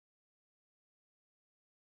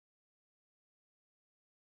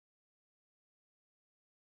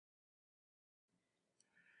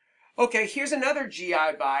Okay, here's another GI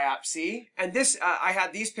biopsy, and this I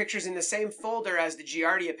had these pictures in the same folder as the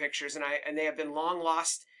Giardia pictures, and they have been long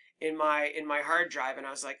lost in my hard drive. And I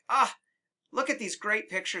was like, look at these great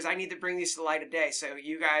pictures. I need to bring these to the light of day. So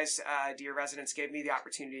you guys, dear residents, gave me the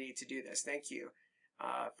opportunity to do this. Thank you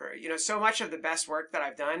for so much of the best work that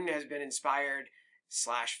I've done has been inspired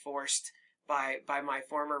slash forced by my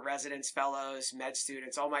former residents, fellows, med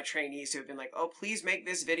students, all my trainees who have been like, oh, please make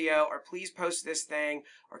this video, or please post this thing,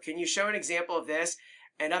 or can you show an example of this?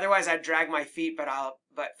 And otherwise I'd drag my feet,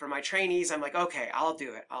 but for my trainees, I'm like, okay, I'll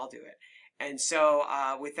do it. And so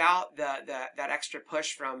without that extra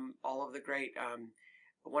push from all of the great,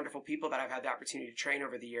 wonderful people that I've had the opportunity to train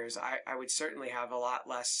over the years, I would certainly have a lot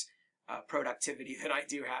less productivity than I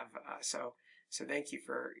do have. So thank you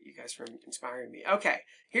guys for inspiring me. Okay,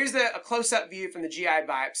 here's a close-up view from the GI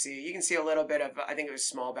biopsy. You can see a little bit of, I think it was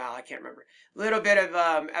small bowel, I can't remember. A little bit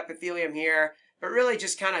of epithelium here, but really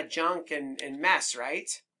just kind of junk and mess, right?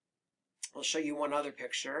 I'll show you one other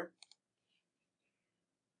picture.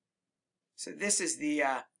 So this is the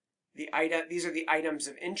item. These are the items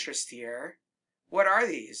of interest here. What are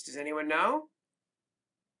these? Does anyone know?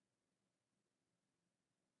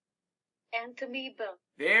 Entamoeba.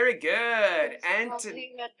 Very good. Blood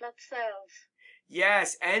cells.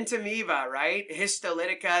 Yes, entamoeba, right?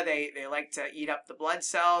 Histolytica. They like to eat up the blood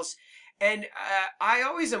cells. And I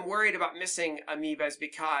always am worried about missing amoebas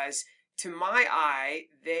because, to my eye,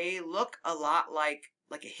 they look a lot like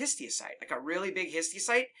a histiocyte, like a really big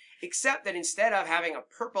histiocyte, except that instead of having a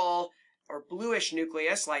purple or bluish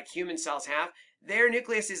nucleus like human cells have, their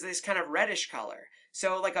nucleus is this kind of reddish color.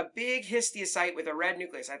 So like a big histiocyte with a red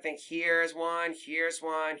nucleus. I think here's one, here's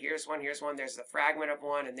one, here's one, here's one. There's the fragment of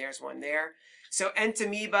one, and there's one there. So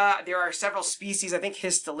entamoeba, there are several species. I think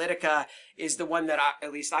histolytica is the one that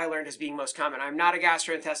at least I learned as being most common. I'm not a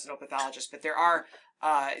gastrointestinal pathologist, but there are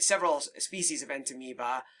several species of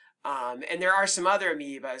entamoeba. And there are some other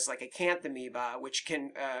amoebas, like acanthamoeba, which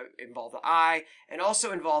can involve the eye and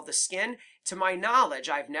also involve the skin. To my knowledge,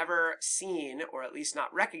 I've never seen, or at least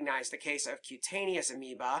not recognized, the case of cutaneous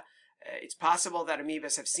amoeba. It's possible that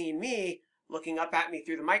amoebas have seen me looking up at me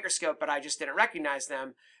through the microscope, but I just didn't recognize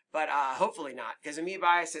them. But hopefully not, because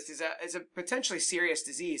amoebiasis is a potentially serious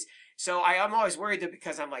disease. So I am always worried that,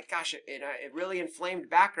 because I'm like, gosh, in a really inflamed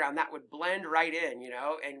background, that would blend right in,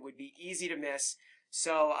 and would be easy to miss.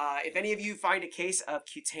 So if any of you find a case of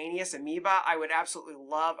cutaneous amoeba, I would absolutely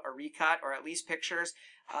love a recut, or at least pictures,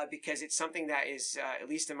 because it's something that is, at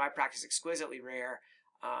least in my practice, exquisitely rare,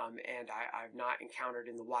 and I've not encountered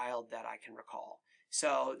in the wild that I can recall.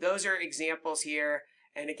 So those are examples here,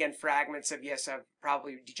 and again, fragments of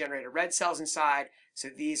probably degenerated red cells inside. So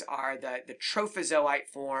these are the trophozoite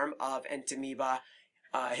form of entamoeba.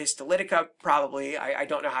 Histolytica, probably. I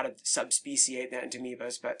don't know how to subspeciate the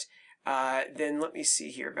entamoebas, but then let me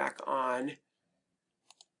see here, back on.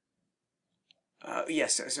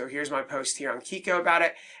 Yes, so here's my post here on Kiko about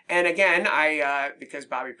it. And again, because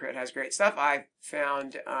Bobby Pritt has great stuff, I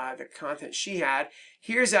found the content she had.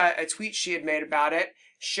 Here's a tweet she had made about it,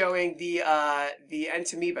 showing the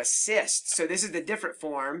entamoeba cyst. So this is the different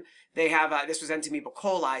form. They have, this was entamoeba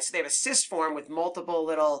coli, so they have a cyst form with multiple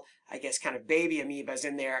little, I guess, kind of baby amoebas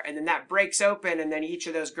in there, and then that breaks open, and then each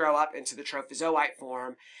of those grow up into the trophozoite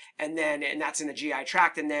form, and that's in the GI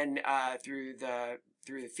tract, and then through the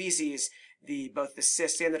feces, both the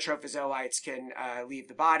cysts and the trophozoites can leave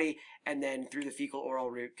the body, and then through the fecal oral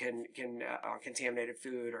route can contaminated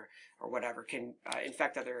food or whatever can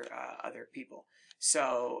infect other people.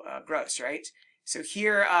 So gross, right? So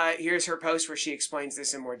here's her post where she explains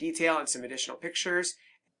this in more detail and some additional pictures.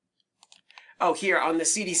 Oh, here on the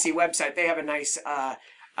CDC website, they have a nice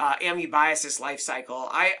amoebiasis life cycle.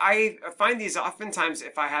 I find these oftentimes,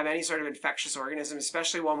 if I have any sort of infectious organism,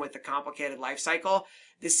 especially one with a complicated life cycle,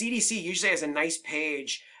 the CDC usually has a nice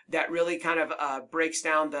page that really kind of breaks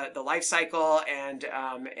down the life cycle and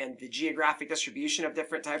the geographic distribution of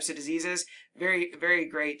different types of diseases. Very, very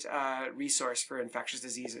great resource for infectious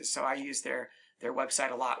diseases. So I use their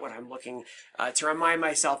website a lot when I'm looking to remind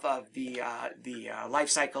myself of the life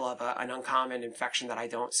cycle of an uncommon infection that I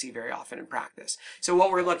don't see very often in practice. So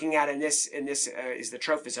what we're looking at in this is the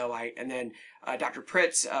trophozoite, and then Dr.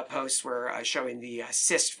 Pritt's posts were showing the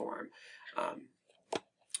cyst form.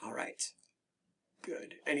 All right,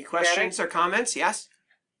 good. Any questions or comments? Yes.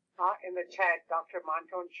 In the chat, Dr.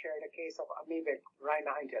 Montone shared a case of amoebic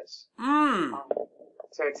rhinitis.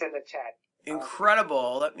 So it's in the chat.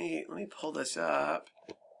 Incredible. Let me pull this up.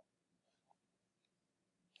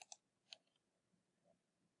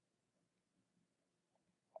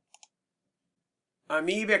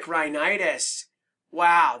 Amoebic rhinitis.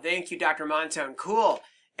 Wow. Thank you, Dr. Montone. Cool.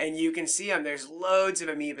 And you can see them. There's loads of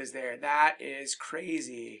amoebas there. That is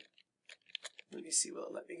crazy. Let me see. Will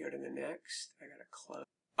it let me go to the next? I gotta close.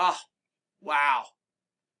 Oh, wow.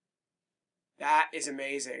 That is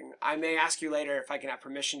amazing. I may ask you later if I can have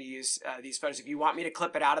permission to use these photos. If you want me to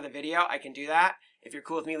clip it out of the video, I can do that. If you're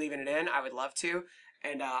cool with me leaving it in, I would love to.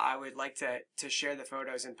 And I would like to share the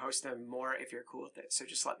photos and post them more if you're cool with it. So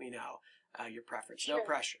just let me know your preference. No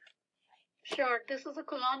pressure. Sure. This is a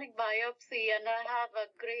colonic biopsy, and I have a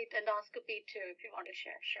great endoscopy too, if you want to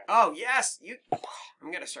share. Sure. Oh, yes. I'm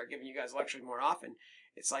going to start giving you guys lectures more often.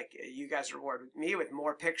 It's like you guys reward me with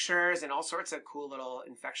more pictures and all sorts of cool little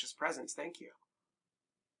infectious presents. Thank you.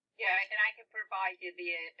 Yeah, and I can provide you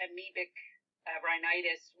the amoebic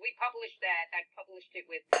rhinitis. We published that. I published it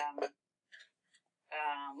with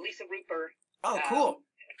Lisa Rupert. Oh, cool.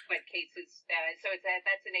 Cases. So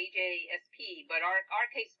that's an AJSP, but our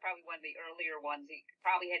case is probably one of the earlier ones. He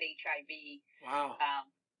probably had HIV. Wow.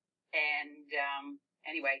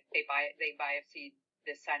 Anyway, they biopsied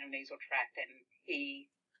the sinonasal tract, and he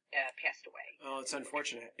passed away. Oh, it's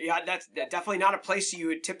unfortunate. Yeah, that's definitely not a place you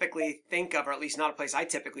would typically think of, or at least not a place I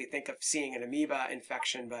typically think of seeing an amoeba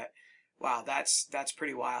infection. But wow, that's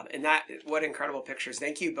pretty wild. And what incredible pictures.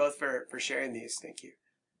 Thank you both for sharing these. Thank you.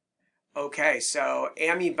 Okay, so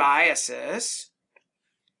amoebiasis